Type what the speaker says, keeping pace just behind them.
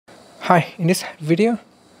Hi, in this video,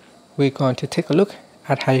 we're going to take a look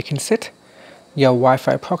at how you can set your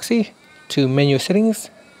Wi-Fi proxy to menu settings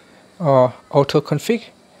or auto config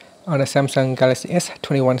on the Samsung Galaxy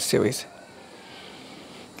S21 series.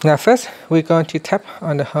 Now first, we're going to tap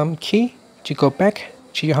on the home key to go back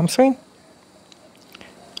to your home screen.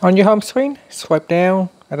 On your home screen, swipe down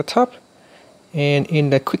at the top, and in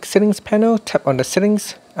the quick settings panel, tap on the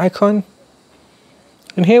settings icon.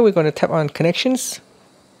 And here we're going to tap on connections.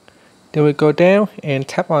 Then we go down and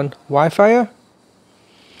tap on Wi-Fi.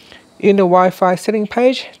 In the Wi-Fi setting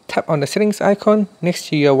page, tap on the settings icon next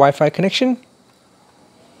to your Wi-Fi connection.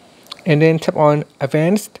 And then tap on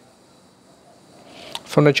Advanced.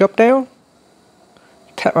 From the drop down,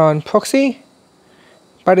 tap on Proxy.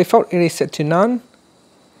 By default, it is set to None.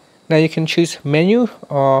 Now you can choose Menu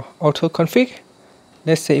or Auto Config.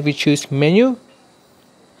 Let's say if we choose Menu,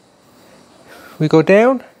 we go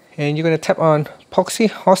down and you're going to tap on Proxy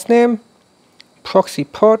Hostname, Proxy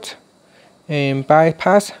Port, and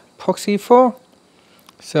Bypass Proxy 4.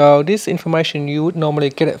 So this information you would normally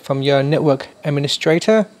get it from your network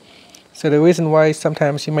administrator. So the reason why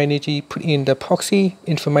sometimes you may need to put in the proxy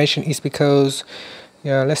information is because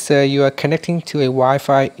let's say you are connecting to a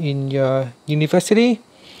Wi-Fi in your university.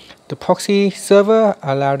 The proxy server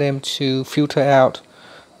allow them to filter out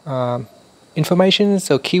information,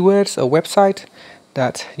 so keywords or website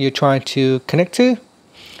that you're trying to connect to,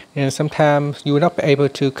 and sometimes you will not be able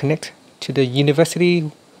to connect to the university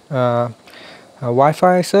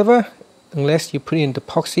Wi-Fi server unless you put in the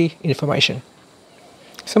proxy information.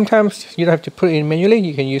 Sometimes you don't have to put it in manually.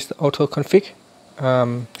 You can use the auto config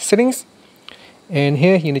settings, and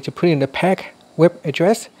here you need to put in the PAC web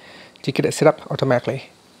address to get it set up automatically.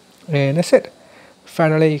 And that's it.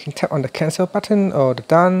 Finally, you can tap on the cancel button or the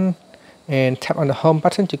done, and tap on the home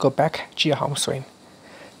button to go back to your home screen.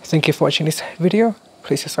 Thank you for watching this video.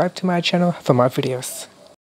 Please subscribe to my channel for more videos.